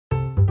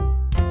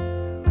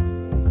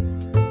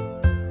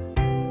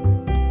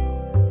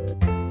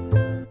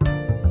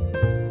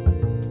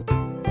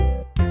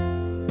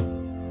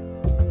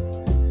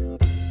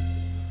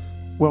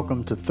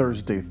Welcome to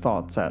Thursday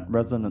Thoughts at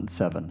Resonance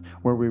 7,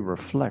 where we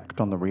reflect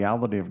on the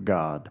reality of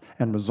God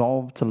and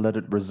resolve to let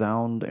it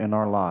resound in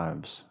our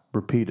lives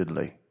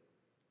repeatedly.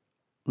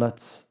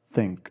 Let's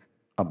think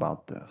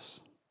about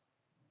this.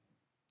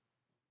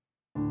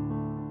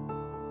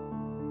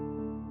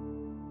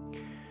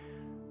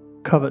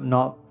 Covet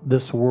not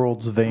this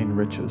world's vain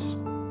riches.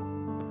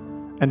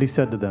 And he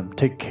said to them,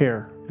 Take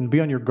care and be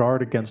on your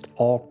guard against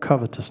all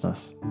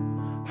covetousness,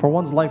 for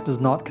one's life does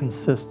not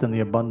consist in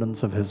the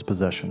abundance of his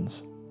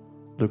possessions.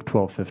 Luke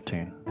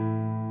 12:15.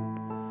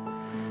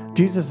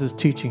 Jesus is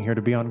teaching here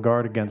to be on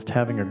guard against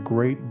having a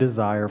great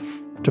desire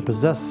to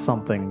possess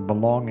something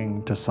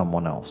belonging to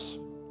someone else.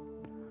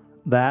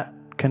 That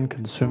can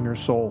consume your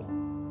soul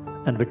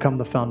and become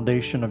the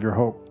foundation of your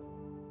hope.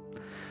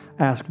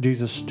 Ask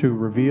Jesus to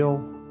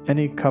reveal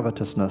any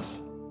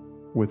covetousness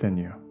within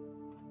you.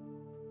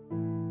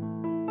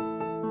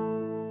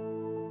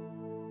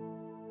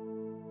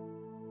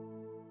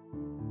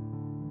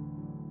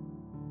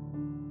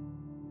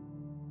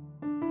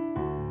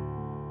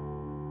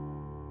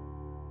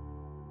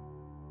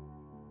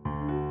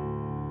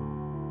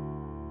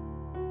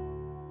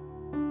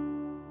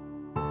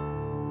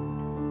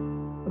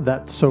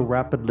 That so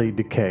rapidly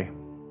decay.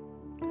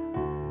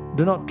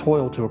 Do not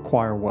toil to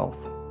acquire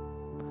wealth.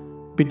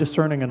 Be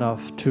discerning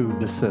enough to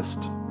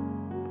desist.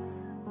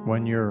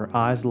 When your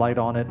eyes light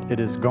on it,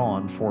 it is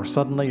gone, for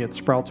suddenly it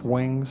sprouts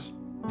wings,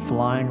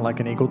 flying like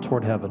an eagle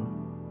toward heaven.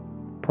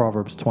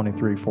 Proverbs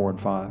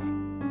 23:4-5.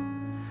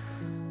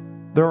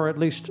 There are at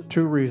least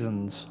two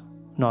reasons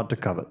not to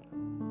covet.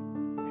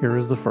 Here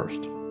is the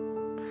first.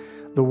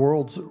 The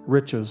world's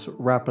riches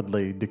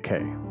rapidly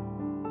decay.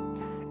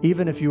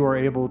 Even if you are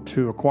able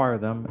to acquire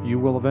them, you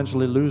will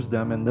eventually lose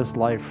them in this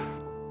life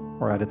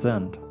or at its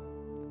end.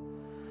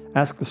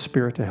 Ask the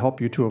Spirit to help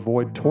you to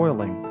avoid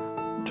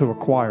toiling to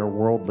acquire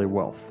worldly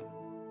wealth.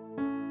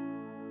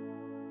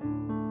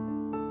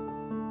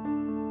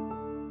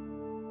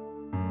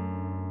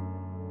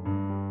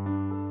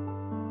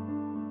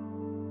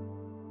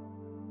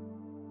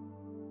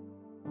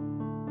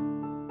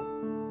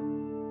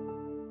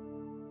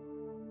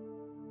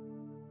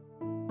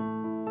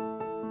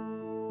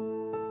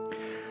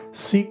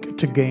 Seek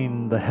to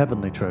gain the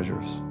heavenly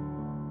treasures.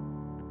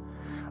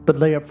 But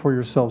lay up for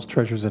yourselves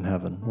treasures in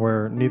heaven,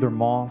 where neither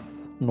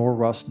moth nor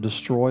rust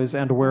destroys,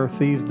 and where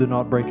thieves do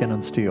not break in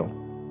and steal.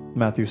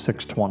 Matthew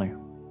 6:20.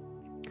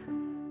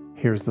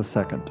 Here's the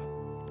second.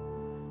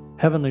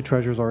 Heavenly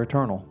treasures are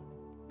eternal.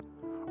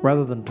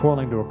 Rather than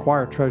toiling to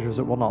acquire treasures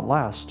that will not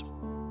last,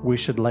 we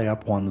should lay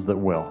up ones that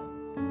will.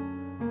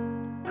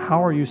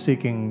 How are you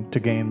seeking to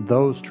gain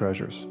those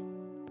treasures?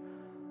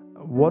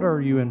 What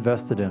are you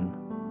invested in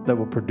that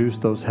will produce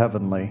those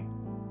heavenly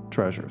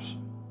treasures?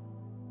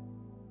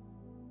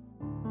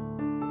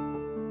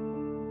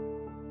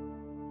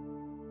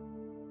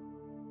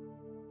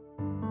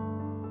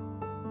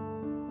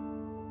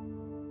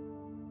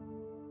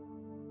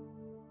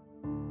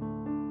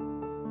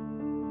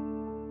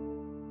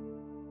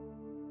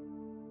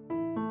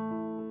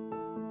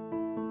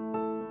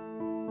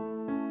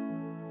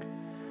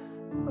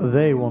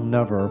 They will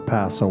never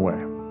pass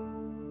away.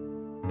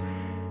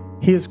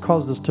 He has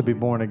caused us to be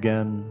born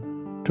again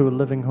to a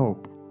living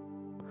hope,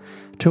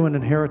 to an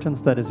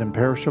inheritance that is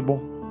imperishable,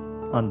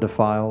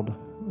 undefiled,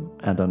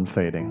 and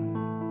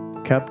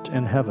unfading, kept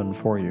in heaven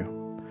for you.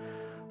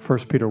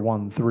 1 Peter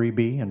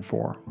 1:3b and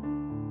 4.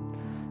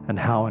 And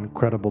how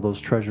incredible those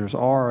treasures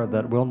are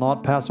that will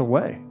not pass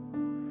away,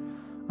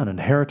 an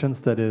inheritance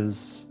that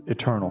is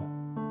eternal.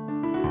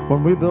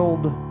 When we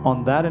build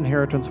on that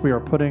inheritance, we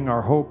are putting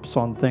our hopes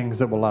on things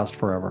that will last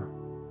forever.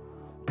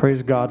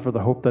 Praise God for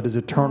the hope that is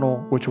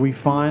eternal, which we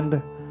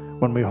find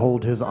when we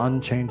hold His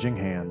unchanging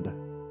hand.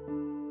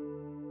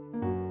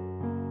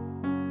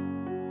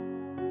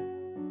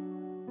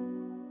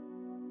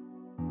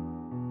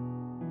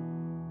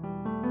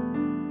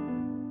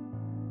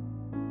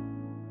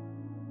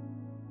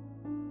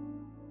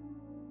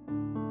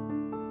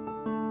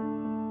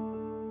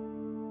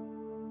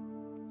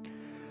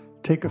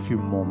 Take a few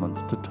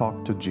moments to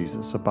talk to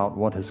Jesus about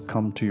what has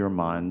come to your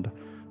mind,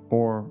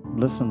 or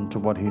listen to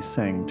what He's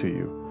saying to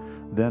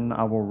you. Then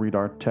I will read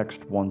our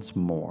text once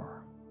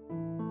more.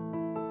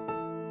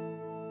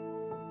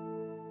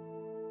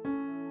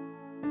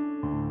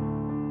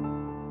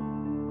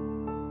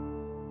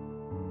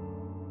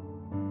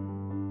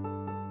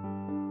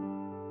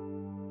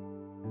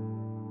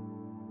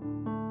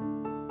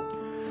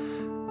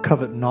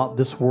 Covet not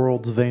this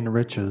world's vain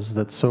riches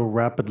that so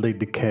rapidly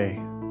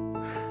decay.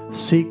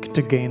 Seek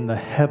to gain the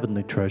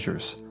heavenly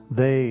treasures.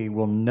 They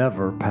will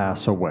never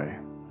pass away.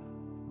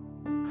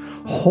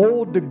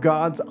 Hold to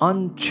God's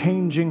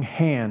unchanging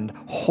hand.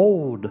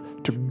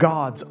 Hold to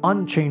God's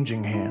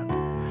unchanging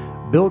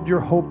hand. Build your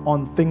hope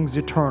on things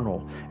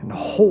eternal and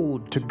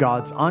hold to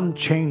God's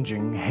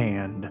unchanging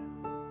hand.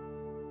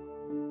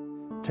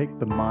 Take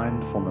the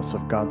mindfulness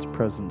of God's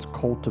presence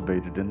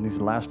cultivated in these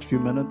last few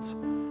minutes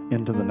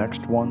into the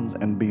next ones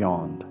and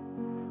beyond.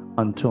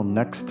 Until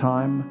next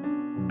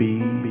time, be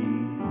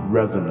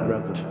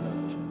resonant.